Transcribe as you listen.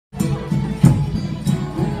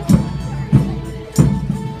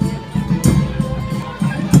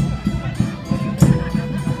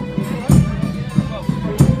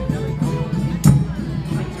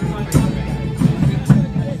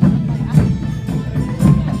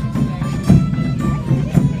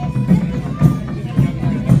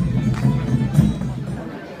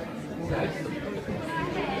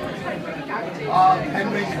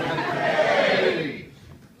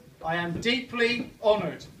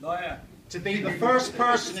to be the first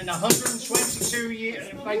person in 122 years,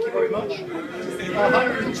 thank you very much,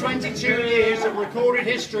 122 years of recorded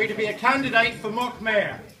history to be a candidate for Mock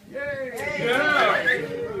Mayor.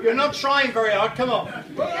 You're not trying very hard, come on.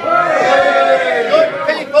 Good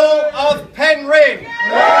people of Penryn.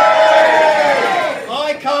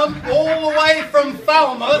 I come all the way from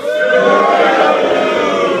Falmouth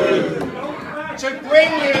to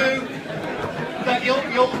bring you that you'll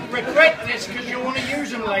regret this because you'll want to use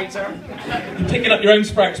them later. You're picking up your own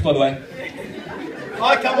sprouts, by the way.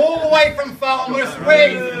 I come all the way from Falmouth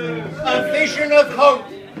with a vision of hope,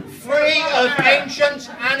 free of ancient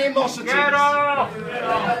animosities.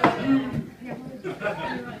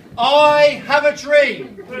 I have a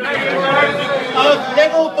dream of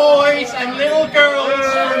little boys and little girls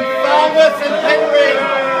from Falmouth and Penryn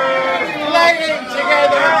playing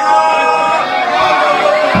together.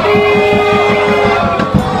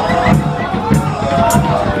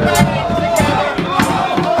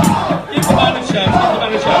 Give the man a chance, give the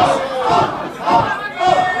man a chance. I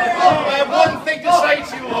have one thing to say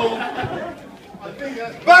to you all.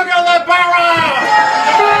 Bugger the barrow!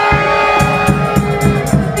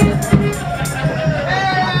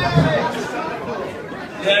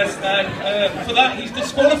 Yes, and for that he's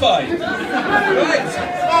disqualified. Right.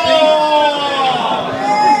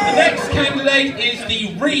 The next candidate is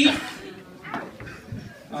the Reeve.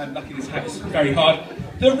 I'm lucky this hat is very hard.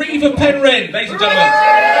 The Reeve of Penryn, ladies and gentlemen.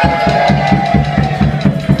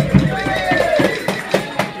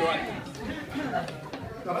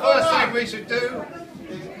 The first thing we should do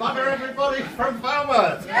is bugger everybody from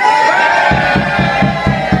Falmouth.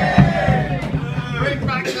 Bring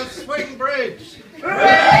back the swing bridge.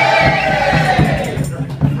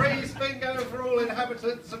 Free bingo for all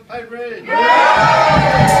inhabitants of Penryn.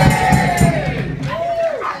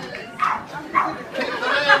 Keep the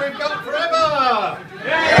air we've got forever.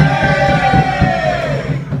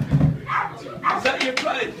 Is that your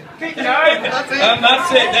pledge? Keep going. That's it. And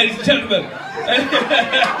that's it, ladies and gentlemen.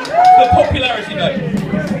 The popularity vote.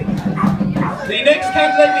 The next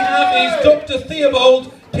candidate we have is Dr.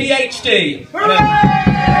 Theobald, PhD. Well,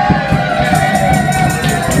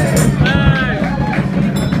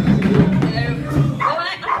 I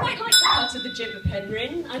quite like the cut of the jib of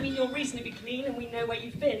Penryn. I mean, you're reasonably clean and we know where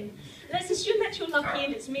you've been. Let's assume that you're lucky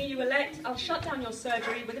and it's me you elect. I'll shut down your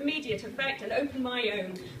surgery with immediate effect and open my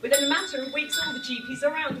own. Within a matter of weeks, all the GPs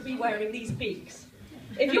around will be wearing these beaks.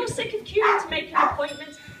 If you're sick of queuing to make an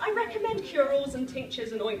appointment, I recommend cure-alls and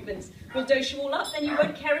tinctures and ointments. We'll dose you all up, then you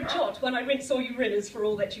won't care a jot when I rinse all your rinners for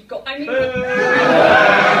all that you've got. I mean,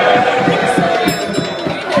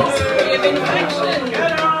 free of infection.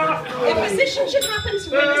 If physician should happen to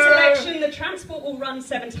win this election, the transport will run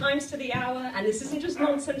 7 times to the hour, and this isn't just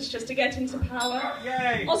nonsense just to get into power.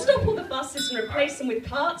 Yay. I'll stop all the buses and replace them with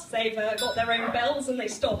carts. They've got their own bells and they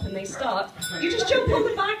stop and they start. You just jump on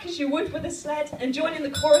the back as you would with a sled and join in the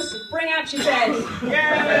chorus of Bring Out Your Dead.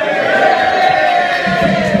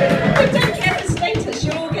 But don't get the status,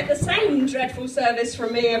 you'll all get the same dreadful service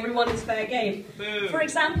from me. Everyone is fair game. Boo. For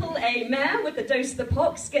example, a mare with the dose of the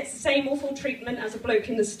pox gets the same awful treatment as a bloke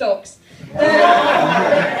in the stocks. If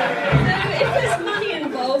there's money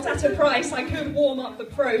involved at a price, I could warm up the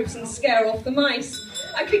probes and scare off the mice.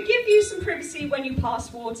 I could give you some privacy when you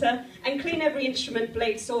pass water and clean every instrument,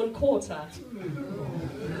 blade, saw and quarter.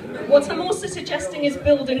 What I'm also suggesting is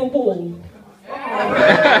building a wall.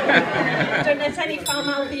 Don't let any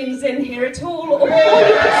Falmouthians in here at all, or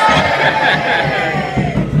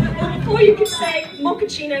before you could say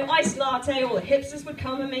mochaccino, iced latte, all the hipsters would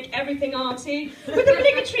come and make everything arty, with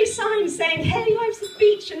obligatory signs saying, hey, life's the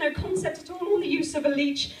beach, and no concept at all on the use of a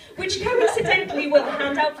leech, which coincidentally we'll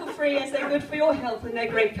hand out for free as they're good for your health and they're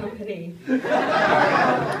great company.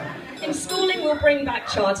 Installing will bring back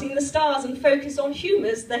charting the stars and focus on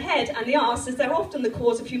humours, the head and the arse, as they're often the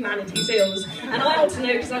cause of humanity's ills. And I ought to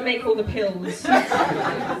know because I make all the pills.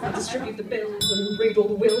 I distribute the bills and read all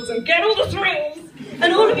the wills and get all the thrills.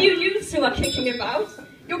 And all of you youths who are kicking about,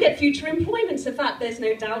 you'll get future employment, of that there's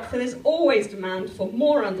no doubt, for there's always demand for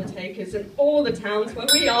more undertakers in all the towns where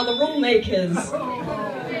we are the rule makers.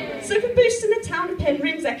 So for boosting the town of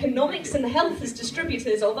Penryn's economics and the health as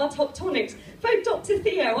distributors of our top tonics, vote Dr.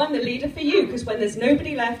 Theo, I'm the leader for you, because when there's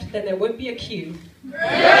nobody left, then there won't be a queue. That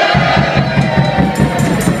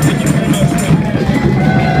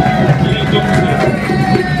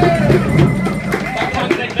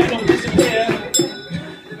candidate may not disappear.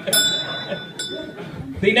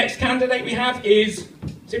 The next candidate we have is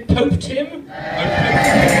it Pope Tim? No,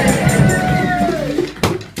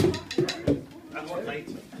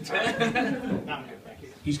 I'm good, thank you.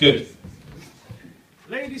 He's good.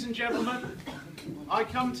 Ladies and gentlemen, I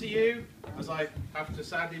come to you, as I have to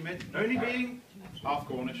sadly admit, only being half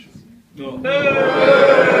Cornish. No.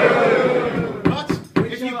 But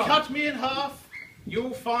if you cut me in half,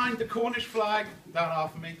 you'll find the Cornish flag down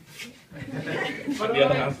half of me. But The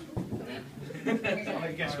other half.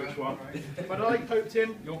 I guess which one. But I, Pope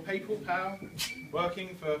Tim, your papal pal,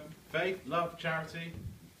 working for faith, love, charity,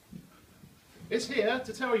 is here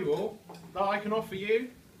to tell you all that I can offer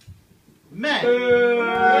you men.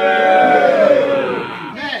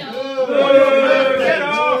 Men. A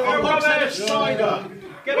box of cider.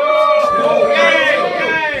 Get off!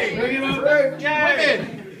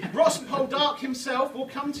 Women. Ross Poldark himself will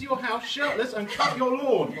come to your house shirtless and cut your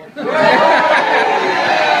lawn. Children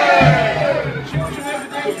over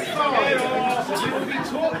the age of 5, you will be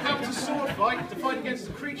taught how to sword fight to fight against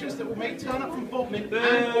the creatures that may turn up from Bodmin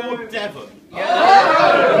and or Devon.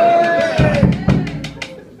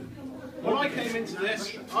 When I came into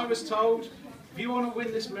this, I was told, if you want to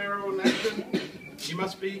win this mayoral election, you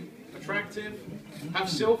must be attractive, have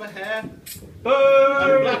silver hair, and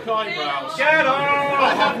black eyebrows. Get on!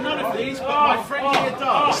 I have none of these, but my friend here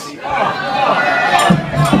does.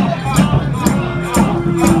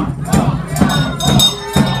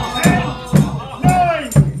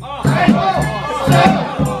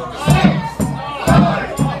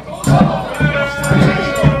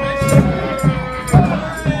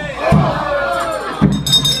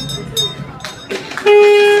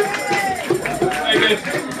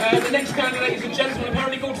 The next candidate is a gentleman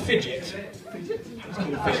apparently called Fidget. He's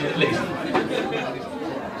called Fidget at least.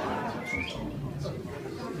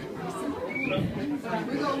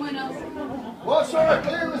 What sort of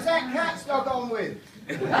glue was that cat stuck on with?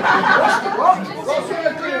 What sort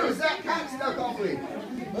of glue was that cat stuck on with?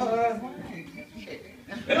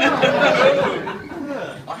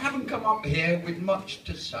 I haven't come up here with much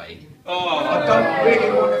to say. Oh. I don't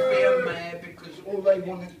really want to be a mayor because all they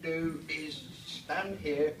want to do is stand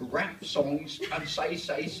here, rap songs and say.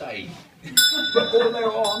 But all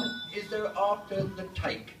they're on is they're after the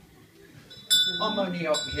take. I'm only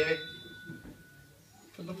up here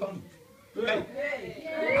for the fun. And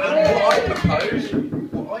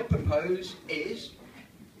what I propose is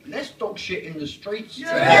less dog shit in the streets.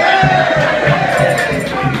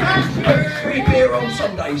 Free beer on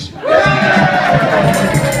Sundays.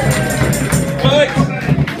 Right,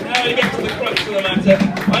 now we get to the crux of the matter.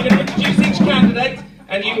 I'm going to introduce each candidate,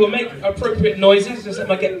 and you will make appropriate noises. Just let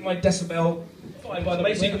me get my decibel fine, by the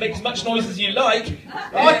way, so you can make as much noise as you like.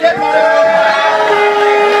 I get my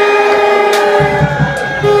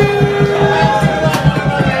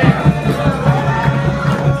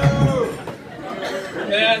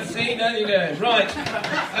Yeah, see, there you go. Right,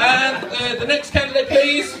 and the next candidate,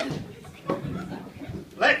 please.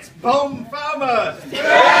 Let's bomb farmers!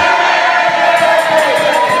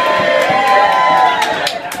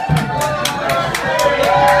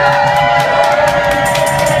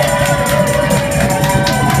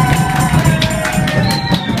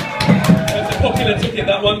 That's a popular ticket,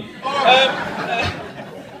 that one.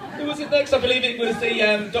 Who was it next? I believe it was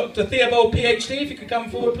the Dr. Theobald, PhD. If you could come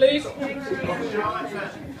forward, please.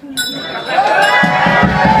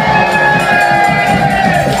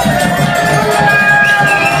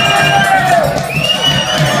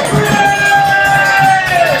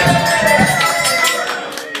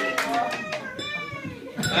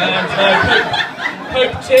 And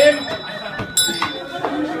Pope Tim.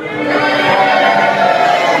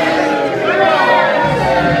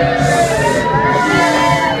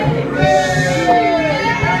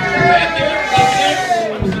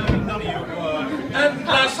 And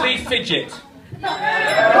lastly, Fidget.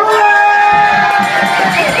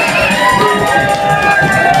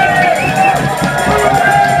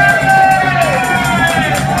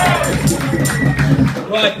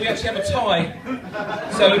 Right, we actually have a tie,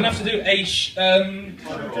 so we're going to have to do a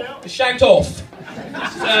shout off.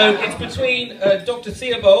 So it's between Dr.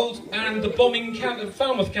 Theobald and the bombing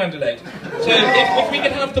Falmouth candidate. So if we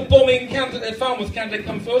could have the bombing Falmouth candidate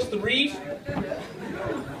come first, the Reeve.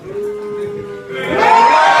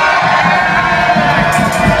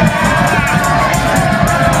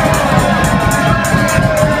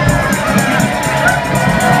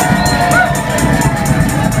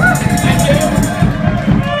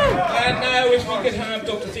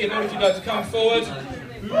 If you'd like to come forward. I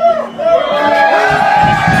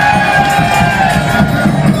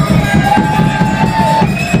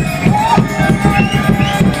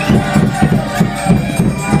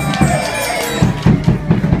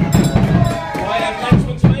have an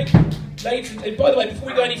announcement to make. Ladies, and by the way, before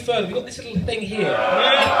we go any further, we've got this little thing here.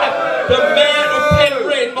 The Mayor of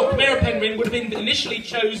Penryn. Penryn, Mayor of Penryn, would have been initially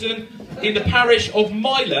chosen in the parish of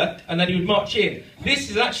Mylor, and then he would march in.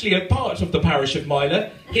 This is actually a part of the parish of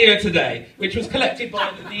Mylor here today, which was collected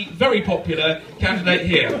by the very popular candidate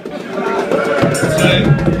here. So,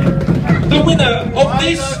 the winner of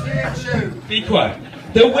this... Be quiet.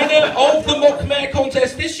 The winner of the Mock Mayor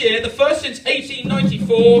contest this year, the first since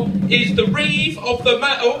 1894, is the Reeve of the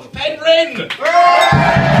of Penryn.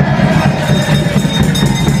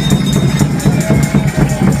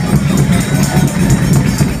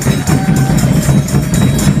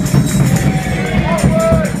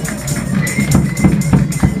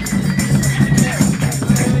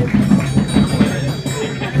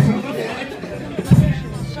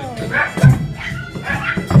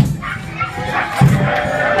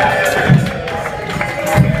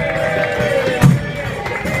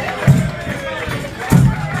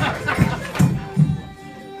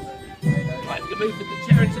 Move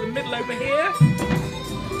the chair into the middle over here.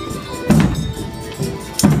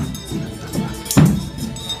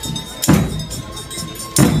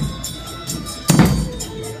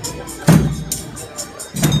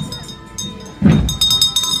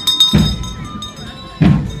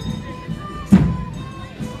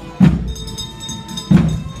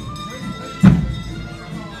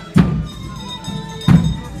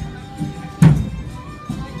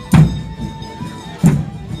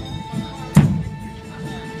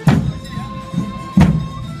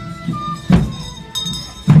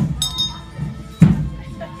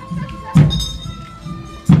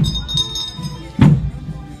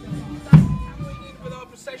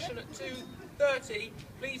 At 2:30,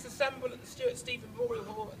 please assemble at the Stuart Stephen Memorial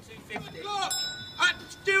Hall at 2:50. Look, at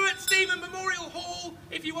Stuart Stephen Memorial Hall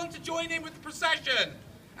if you want to join in with the procession.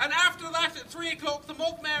 And after that, at 3 o'clock, the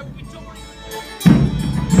Mock Mayor will be touring.